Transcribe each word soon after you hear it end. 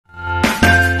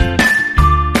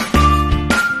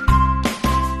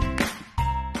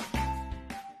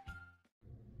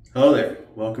Hello there,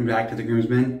 welcome back to The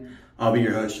Groomsman. I'll be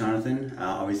your host, Jonathan.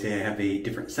 Obviously I have a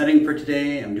different setting for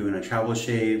today. I'm doing a travel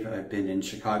shave. I've been in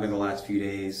Chicago the last few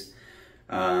days.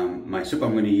 My soap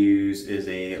I'm going to use is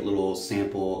a little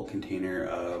sample container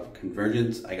of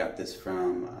Convergence. I got this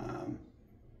from,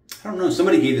 I don't know,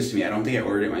 somebody gave this to me. I don't think I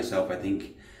ordered it myself. I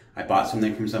think I bought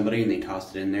something from somebody and they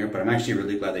tossed it in there, but I'm actually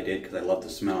really glad they did because I love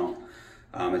the smell.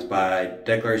 It's by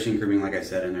Declaration Grooming, like I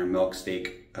said, in their milk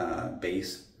steak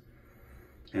base.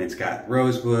 And it's got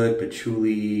rosewood,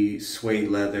 patchouli, suede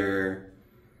leather,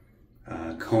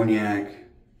 cognac.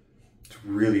 It's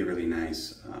really, really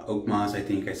nice. Oak moss, I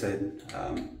think I said.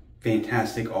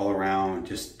 Fantastic all around.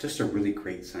 Just a really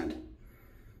great scent.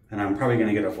 And I'm probably going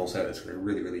to get a full set of this because I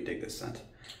really, really dig this scent.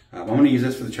 I'm going to use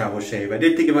this for the travel shave. I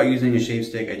did think about using a shave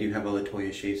stick. I do have a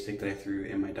Latoya shave stick that I threw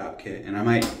in my DOP kit, and I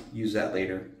might use that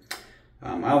later.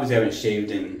 I obviously haven't shaved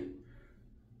in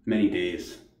many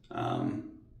days.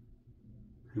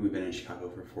 We've been in Chicago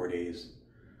for 4 days,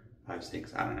 5,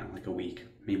 6, I don't know, like a week,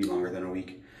 maybe longer than a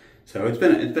week. So it's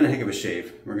been a heck of a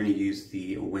shave. We're gonna use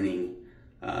the Winning.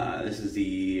 This is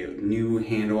the new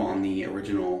handle on the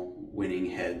original Winning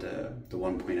head, the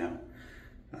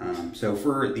 1.0. So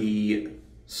for the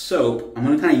soap, I'm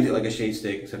gonna kind of use it like a shave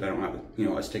stick, except I don't have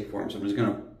a stick form. So I'm just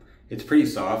gonna, it's pretty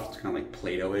soft. It's kind of like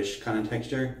Play-Doh-ish kind of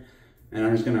texture. And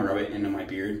I'm just gonna rub it into my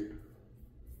beard.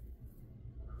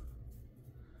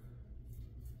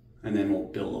 And then we'll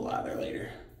build a lather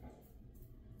later.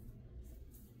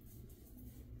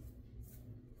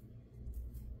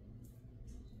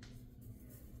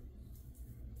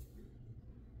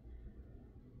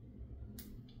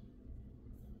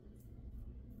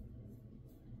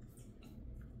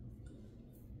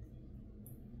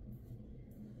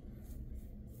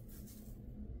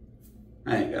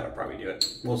 I think that'll probably do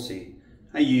it. We'll see.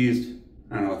 I used,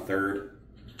 I don't know, a third,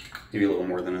 maybe a little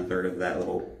more than a third of that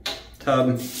little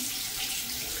tub.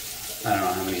 I don't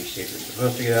know how many shapes are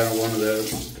supposed to get out of one of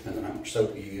those. Depends on how much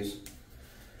soap you use.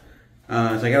 So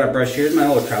I got a brush here. Here's my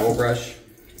little travel brush.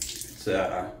 It's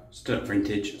a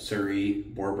vintage Surrey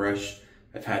boar brush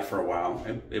I've had for a while.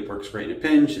 It works great in a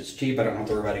pinch. It's cheap. I don't have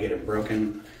to worry about it getting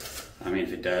broken. I mean,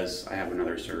 if it does, I have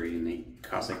another Surrey and they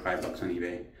cost like $5 on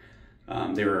eBay.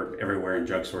 They were everywhere in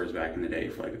drugstores back in the day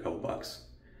for like a couple bucks.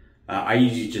 I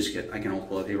usually just get like an old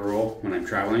toilet paper roll when I'm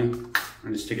traveling. I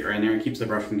just stick it right in there. It keeps the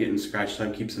brush from getting scratched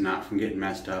up, keeps the knot from getting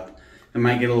messed up. It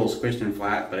might get a little squished and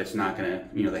flat, but it's not gonna,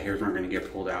 the hairs aren't gonna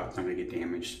get pulled out. It's not gonna get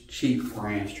damaged. Cheap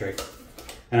ranch trick.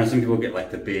 I know some people get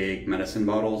like the big medicine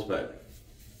bottles, but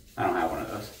I don't have one of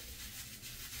those.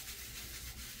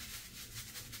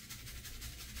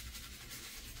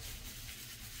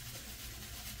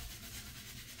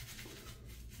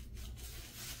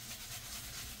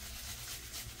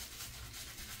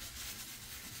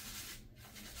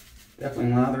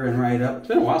 Definitely lathering right up. It's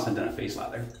been a while since I've done a face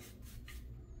lather.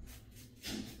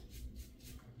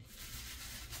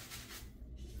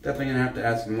 Definitely gonna have to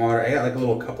add some water. I got like a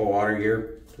little cup of water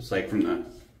here, just like from the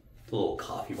little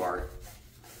coffee bar.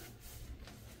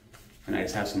 And I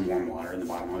just have some warm water in the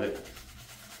bottom of it.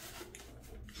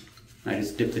 I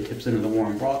just dip the tips into the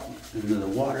warm broth, into the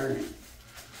water.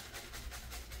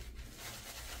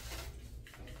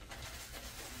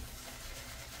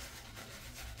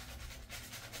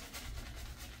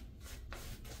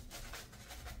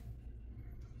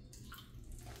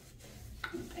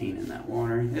 Pain in that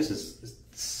water. This is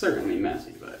certainly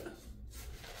messy, but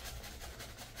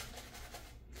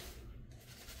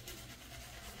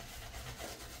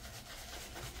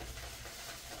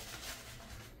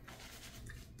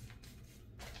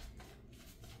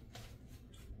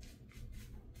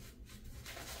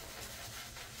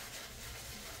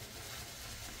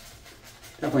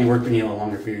definitely work when you have a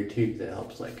longer beard too. That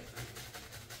helps like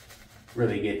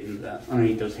really get into that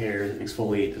underneath those hairs and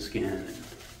exfoliate the skin. And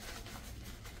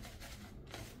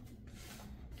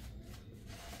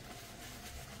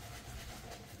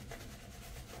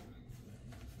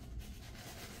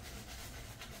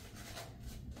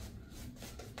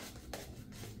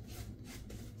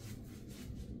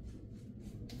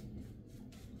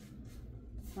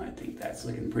I think that's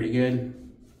looking pretty good.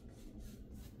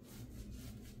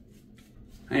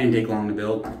 I didn't take long to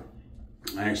build.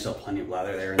 There's still plenty of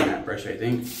lather there in that brush, I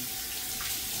think.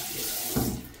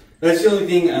 That's the only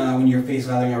thing when you're face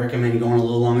lathering, I recommend going a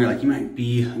little longer. Like you might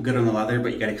be good on the lather,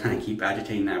 but you gotta kind of keep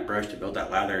agitating that brush to build that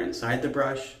lather inside the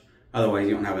brush. Otherwise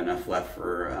you don't have enough left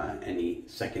for any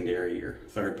secondary or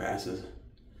third passes.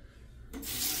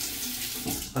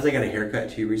 Plus I got a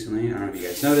haircut too recently. I don't know if you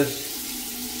guys noticed.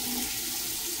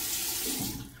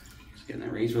 Just getting the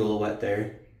razor a little wet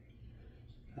there.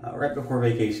 Right before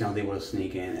vacation I was able to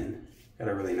sneak in and got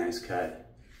a really nice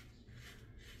cut.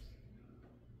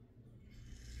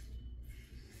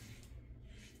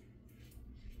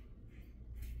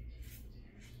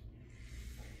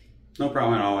 No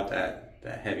problem at all with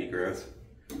that heavy growth.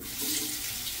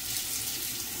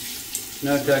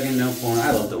 No tugging, no pulling.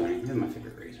 I love doing it. This is my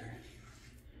favorite razor.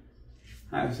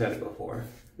 I've said it before.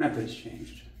 Nothing's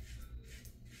changed.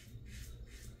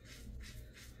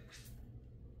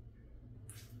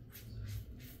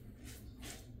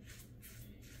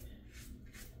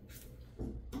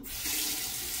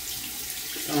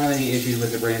 Don't have any issues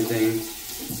with the rinsing.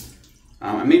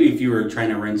 Maybe if you were trying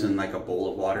to rinse in like a bowl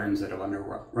of water instead of under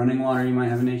running water, you might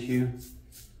have an issue.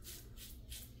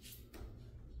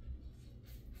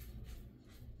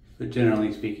 But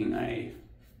generally speaking, I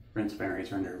rinse my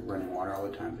razor under running water all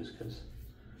the time just because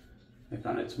I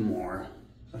found it's more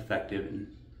effective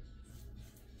and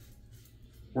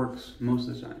works most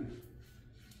of the time.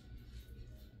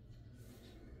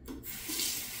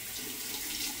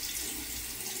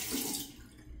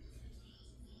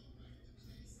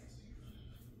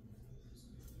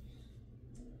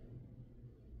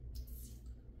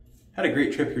 Had a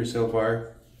great trip here so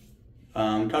far.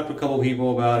 Talked to a couple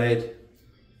people about it.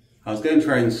 I was gonna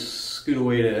try and scoot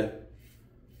away to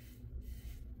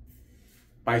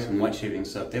buy some wet shaving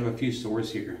stuff. They have a few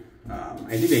stores here. I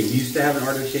think they used to have an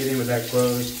art of shaving, but that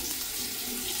closed.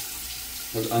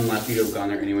 I was unlucky to have gone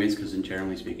there anyways, because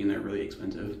generally speaking, they're really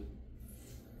expensive.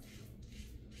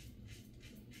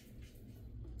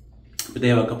 But they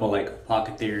have a couple like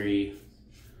Pocket Theory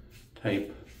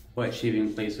type wet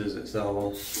shaving places that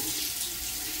sell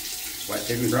wet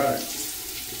shaving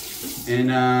products.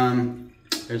 And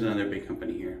there's another big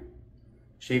company here,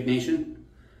 Shave Nation.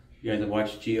 You guys have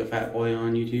watched Geo Fat Boy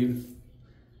on YouTube.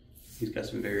 He's got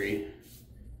some very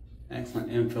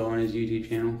excellent info on his YouTube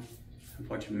channel. I've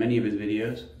watched many of his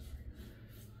videos.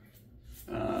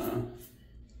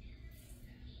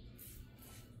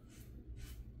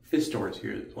 His store is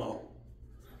here as well.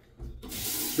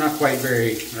 Not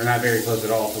very close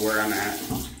at all to where I'm at.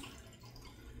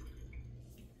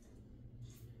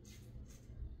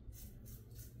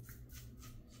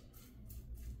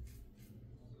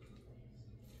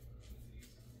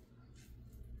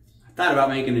 I thought about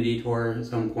making a detour at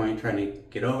some point, trying to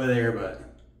get over there, but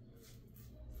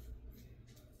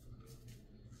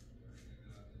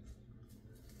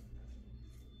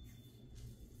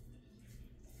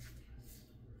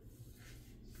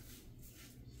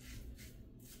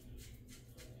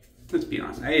let's be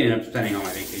honest, I ended up spending all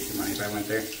my vacation money if I went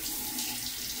there.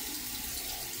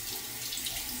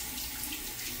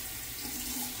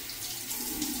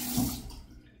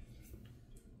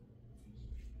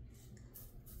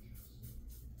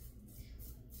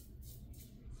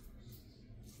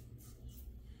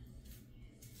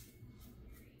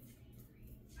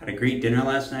 Had a great dinner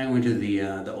last night. Went to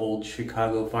the old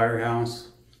Chicago Firehouse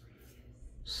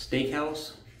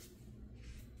Steakhouse.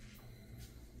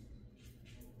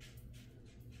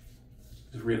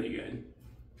 It was really good.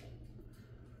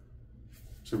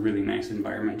 It's a really nice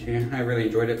environment too. I really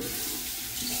enjoyed it.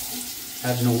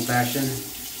 Had an old fashioned.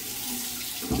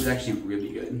 It was actually really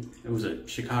good. It was a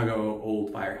Chicago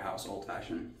old firehouse old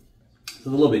fashioned. It's a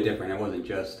little bit different. It wasn't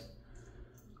just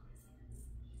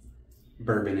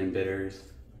bourbon and bitters.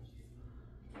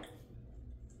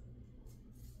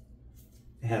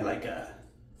 It had like a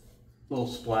little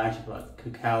splash of like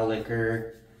cacao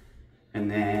liquor and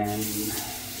then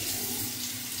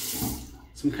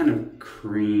some kind of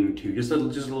cream too, just a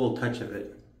little touch of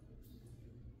it.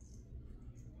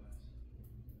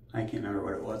 I can't remember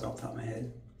what it was off the top of my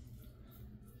head.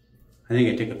 I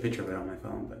think I took a picture of it on my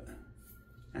phone, but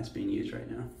that's being used right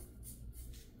now.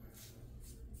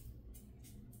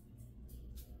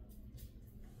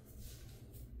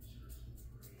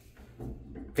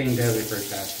 Fantastic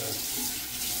first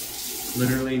pass though.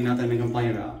 Literally nothing to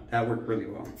complain about. That worked really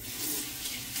well.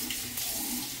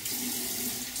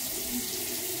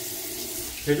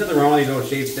 There's nothing wrong with these little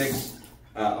shave sticks.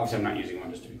 Obviously I'm not using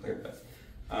one, just to be clear, but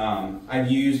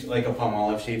I've used like a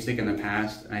Palmolive shave stick in the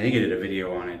past, and I think I did a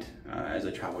video on it as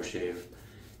a travel shave.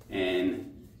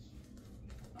 And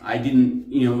I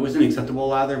didn't, it wasn't acceptable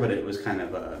lather, but it was kind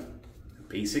of a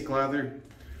basic lather.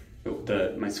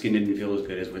 My skin didn't feel as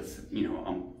good as with,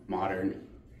 a modern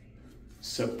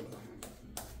soap.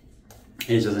 It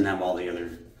just doesn't have all the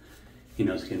other,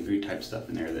 skin food type stuff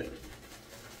in there that.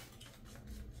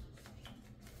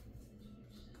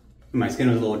 My skin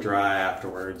was a little dry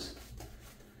afterwards.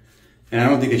 And I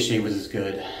don't think the shave was as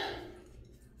good.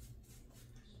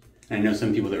 And I know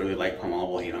some people that really like Palmolive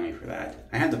will hate on me for that.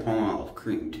 I had the Palmolive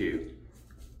cream too.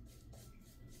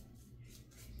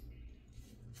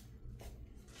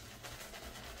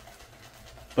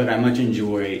 But I much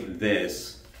enjoy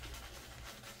this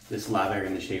lather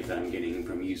and the shave that I'm getting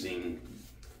from using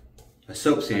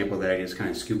soap sample that I just kind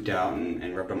of scooped out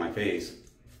and rubbed on my face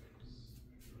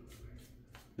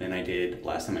than I did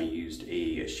last time I used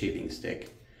a shaving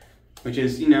stick. Which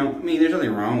is, you know, I mean, there's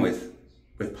nothing wrong with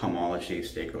Palmolive shave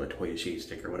stick or Latoya shave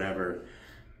stick or whatever,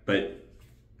 but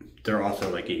they're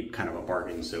also like a kind of a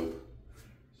bargain soap.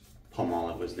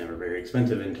 Palmolive was never very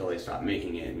expensive until they stopped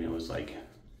making it, and it was like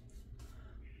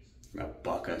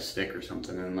 $1 a stick or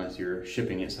something, unless you're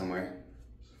shipping it somewhere.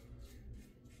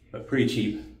 But pretty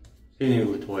cheap. Same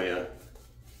with Latoya.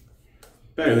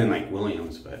 Better than like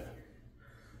Williams, but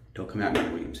don't come at me,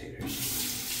 Williams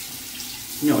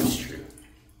haters. You know it's true.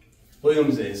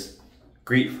 Williams is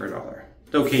great for $1.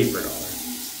 It's okay for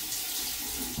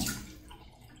 $1.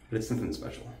 But it's something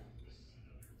special.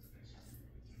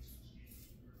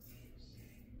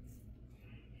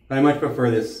 I much prefer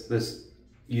this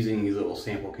using these little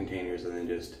sample containers and then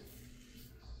just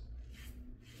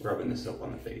rubbing the soap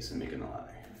on the face and making the lather.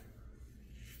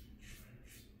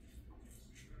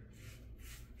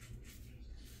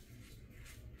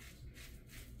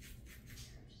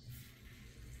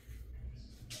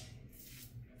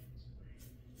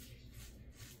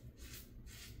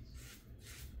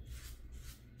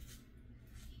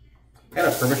 I got a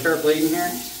Perma blade in here.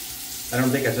 I don't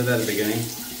think I said that at the beginning.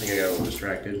 I think I got a little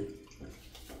distracted.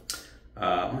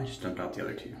 I just dumped out the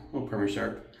other two. A little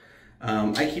Perma.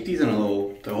 I keep these in the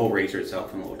whole razor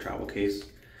itself in a little travel case.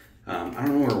 I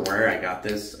don't know where I got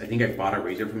this. I think I bought a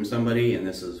razor from somebody, and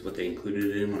this is what they included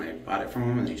it in when I bought it from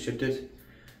them and they shipped it.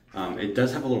 It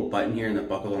does have a little button here and the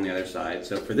buckle on the other side.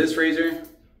 So for this razor,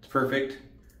 it's perfect.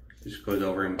 It just goes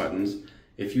over in buttons.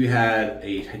 If you had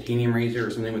a titanium razor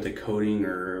or something with a coating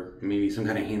or maybe some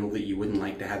kind of handle that you wouldn't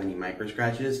like to have any micro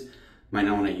scratches, might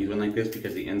not want to use one like this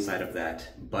because the inside of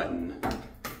that button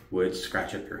would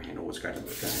scratch up your handle, would scratch up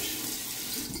the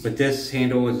finish. But this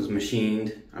handle is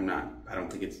machined.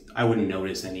 I wouldn't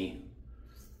notice any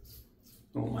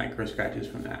little micro scratches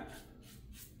from that.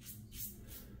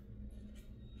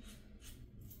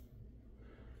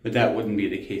 But that wouldn't be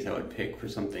the case I would pick for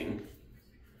something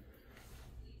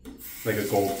like a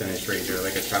gold finish razor,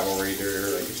 like a travel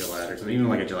razor, like a Gillette or something, even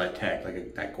like a Gillette Tech,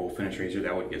 like that gold finish razor,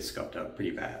 that would get scuffed up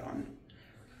pretty bad on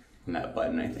that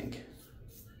button, I think.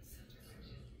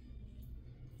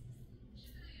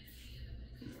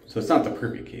 So it's not the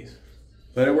perfect case,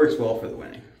 but it works well for the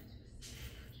winning.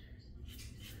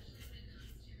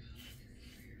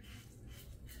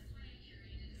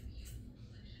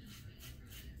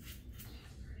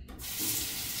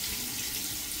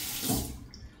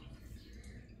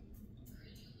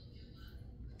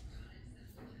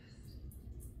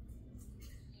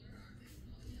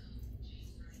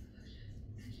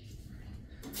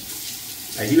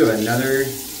 I do have another,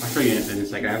 I'll show you in a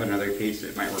second. I have another case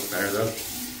that might work better though.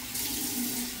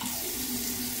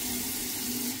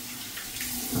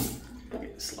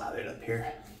 Get this lathered up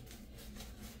here.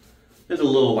 There's a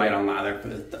little light on lather for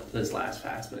this last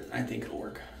pass, but I think it'll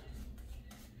work.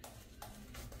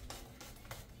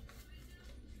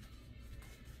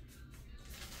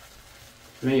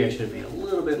 Maybe I should have made a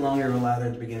little bit longer of a lather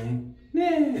at the beginning. Nah,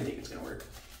 I think it's gonna work.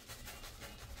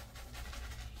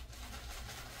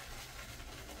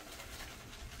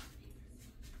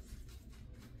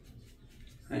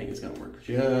 I think it's gonna work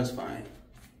just fine.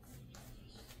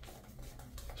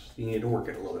 Just you need to work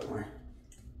it a little bit more.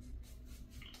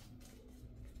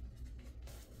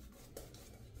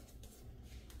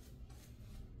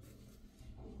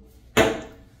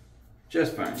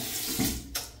 Just fine.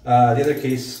 The other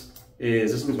case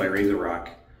is, this one's by Razor Rock.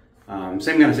 Same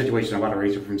kind of situation. I bought a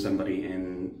razor from somebody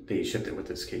and they shipped it with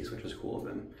this case, which was cool of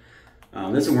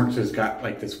them. This one works, it's got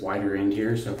like this wider end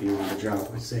here, so if you want to drop,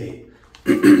 let's say,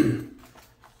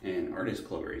 an artist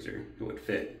club razor, it would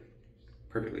fit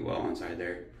perfectly well inside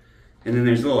there. And then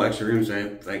there's a little extra room, so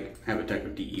I have a deck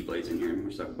of DE blades in here,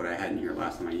 which is what I had in here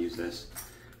last time I used this.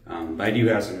 But I do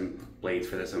have some blades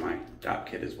for this in my dop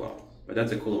kit as well. But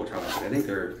that's a cool little travel kit. I think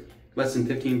they're less than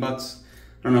 15 bucks.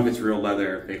 I don't know if it's real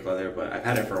leather or fake leather, but I've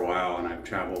had it for a while and I've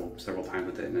traveled several times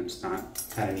with it and it's not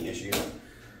had any issues.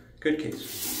 Good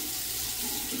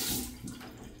case.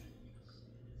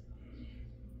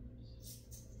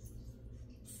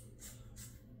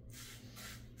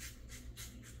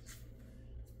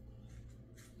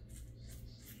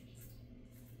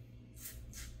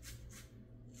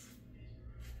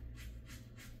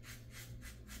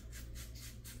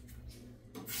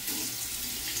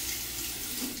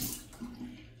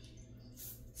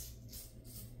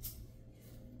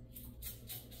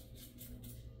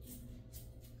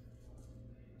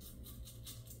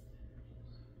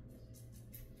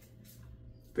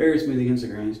 Very smooth against the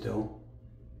grain still.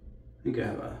 I think I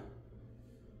have a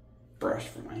brush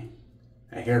for my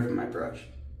a hair from my brush.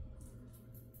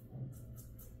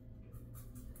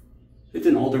 It's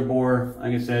an older boar.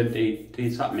 Like I said, they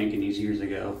stopped making these years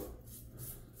ago.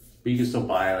 But you can still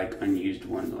buy like unused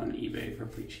ones on eBay for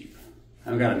pretty cheap.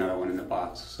 I've got another one in the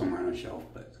box somewhere on the shelf,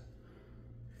 but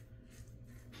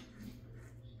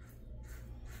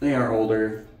they are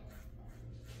older.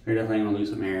 They're definitely gonna lose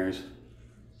some hairs.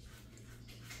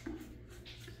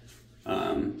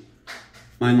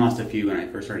 Mine lost a few when I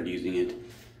first started using it.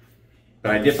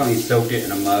 But I definitely soaked it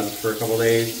in a mug for a couple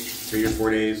days, 3 or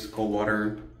 4 days, cold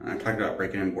water. I talked about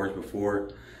breaking in boars before.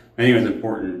 I think it was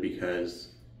important because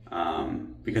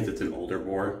it's an older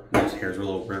boar. Those hairs were a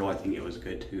little brittle. I think it was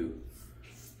good to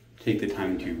take the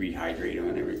time to rehydrate them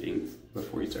and everything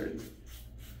before you started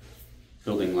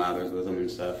building lathers with them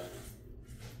and stuff.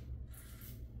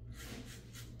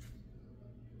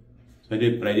 So I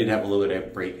did have a little bit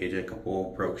of breakage. A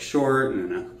couple broke short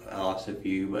and then I lost a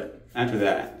few, but after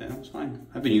that, it was fine.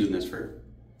 I've been using this for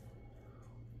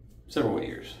several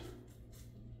years.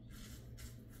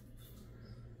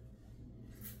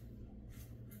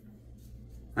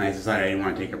 I decided I didn't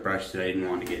want to take a brush today. I didn't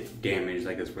want to get damaged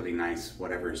like this really nice,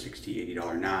 whatever, $60,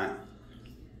 $80 knot.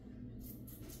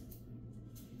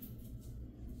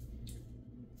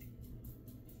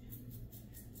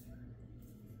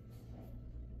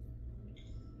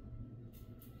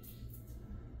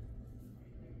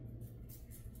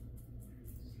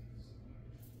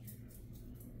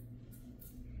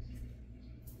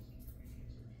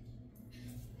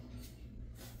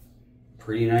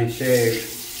 Pretty nice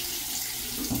shave.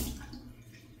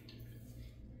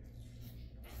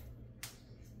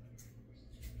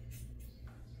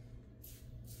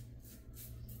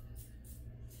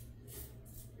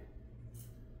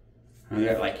 I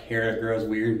got like hair that grows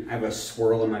weird. I have a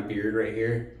swirl in my beard right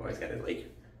here. Always got it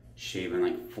like shave in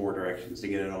like 4 directions to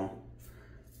get it all.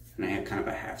 And I have kind of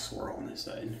a half swirl on this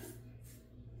side.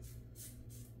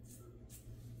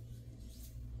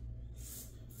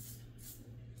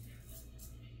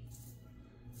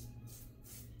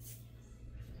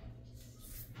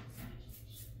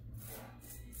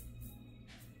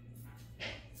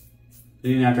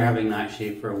 Even after having not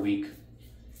shaved for a week,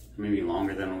 maybe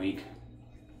longer than a week.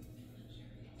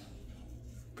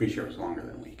 Pretty sure it was longer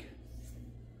than a week.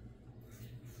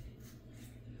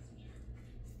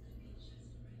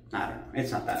 I don't know,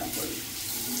 it's not that important.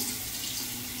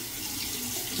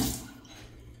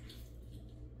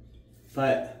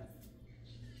 But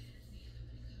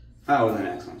that was an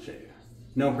excellent shave.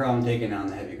 No problem taking down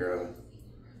the heavy growth.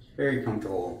 Very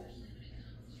comfortable.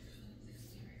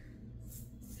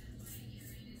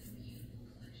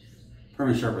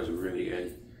 Perma Sharp was really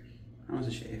good. That was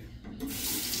a shave.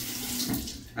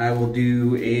 I will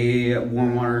do a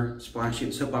warm water splash,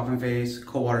 shooting soap off my face,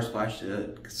 cold water splash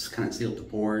to kind of seal up the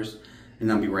pores, and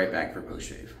then I'll be right back for post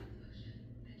shave.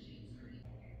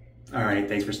 All right,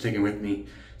 thanks for sticking with me.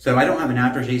 So I don't have an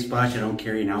aftershave splash. I don't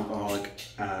carry an alcoholic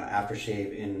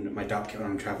aftershave in my dog kit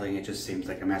when I'm traveling. It just seems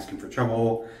like I'm asking for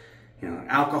trouble. You know,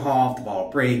 alcohol, if the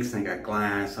bottle breaks, and I got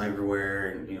glass everywhere,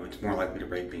 and you know, it's more likely to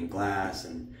break being glass,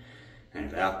 and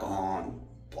if alcohol, and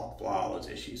blah, blah, all those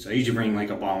issues. So I usually bring like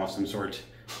a balm of some sort.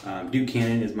 Duke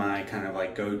Cannon is my kind of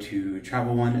like go-to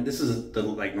travel one. This is the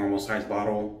like normal size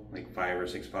bottle, like $5 or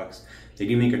 $6. They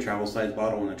do make a travel size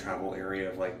bottle in the travel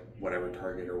area of like whatever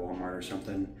Target or Walmart or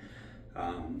something.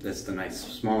 That's the nice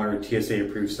smaller TSA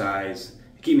approved size.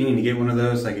 I keep meaning to get one of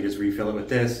those so I could just refill it with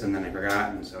this, and then I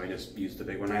forgot, and so I just used the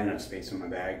big one. I had enough space in my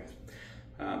bag.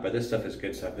 But this stuff is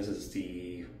good stuff. This is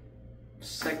the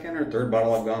 2nd or 3rd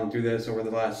bottle I've gone through this over the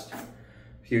last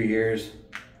few years.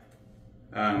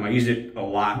 I used it a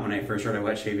lot when I first started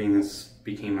wet shaving. This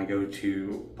became my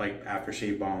go-to like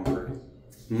aftershave balm for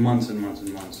months and months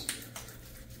and months.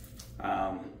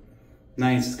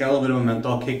 Nice, it's got a little bit of a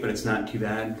menthol kick, but it's not too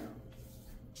bad.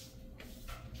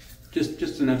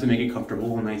 Just enough to make it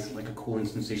comfortable, a nice like a cooling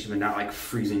sensation, but not like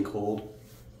freezing cold.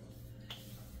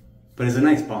 But it's a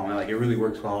nice balm. I like it. Really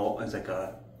works well as like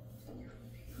a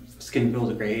skin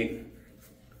feels great.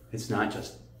 It's not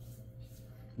just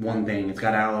one thing. It's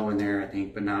got aloe in there, I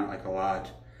think, but not like a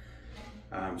lot.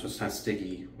 So it's not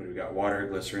sticky. What do we got? Water,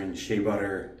 glycerin, shea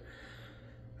butter,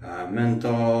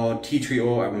 menthol, tea tree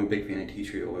oil. I'm a big fan of tea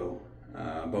tree oil.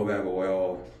 Baobab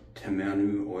oil,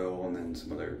 tamanu oil, and then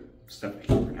some other stuff I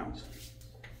can't pronounce.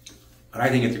 But I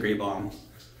think it's a great balm.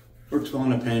 Works well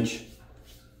in a pinch.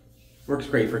 Works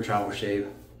great for travel shave.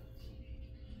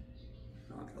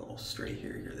 I'll get a little stray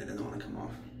hair here that doesn't want to come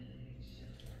off.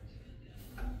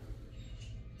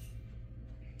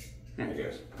 There it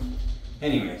goes.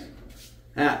 Anyways,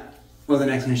 that was an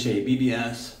excellent shave.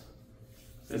 BBS.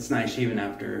 It's nice shaving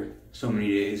after so many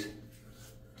days.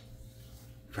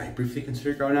 I briefly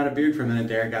considered growing out a beard for a minute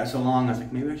there. It got so long, I was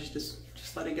like, maybe I should just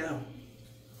let it go.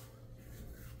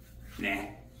 Nah.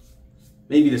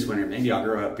 Maybe this winter. Maybe I'll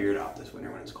grow a beard out this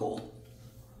winter when it's cold.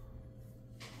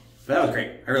 But that was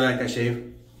great. I really like that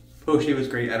shave. Post shave was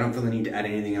great. I don't feel the need to add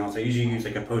anything else. I usually use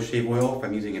like a post shave oil if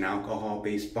I'm using an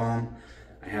alcohol-based balm.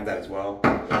 I have that as well.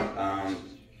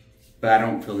 But I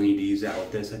don't feel the need to use that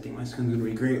with this. I think my skin's gonna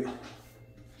be great.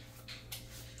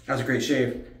 That was a great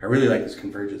shave. I really like this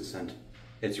Convergence scent.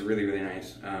 It's really, really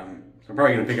nice. So I'm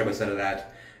probably gonna pick up a set of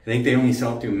that. I think they only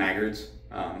sell it through Maggards.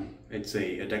 It's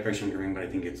a Declaration of Grooming, but I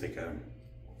think it's like a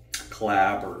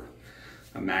collab or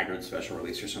a Maggard special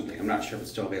release or something. I'm not sure if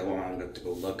it's still available. I'm gonna have to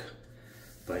go look.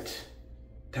 But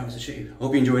that was a shave.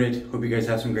 Hope you enjoyed it. Hope you guys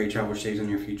have some great travel shaves in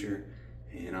your future.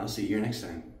 And I'll see you next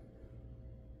time.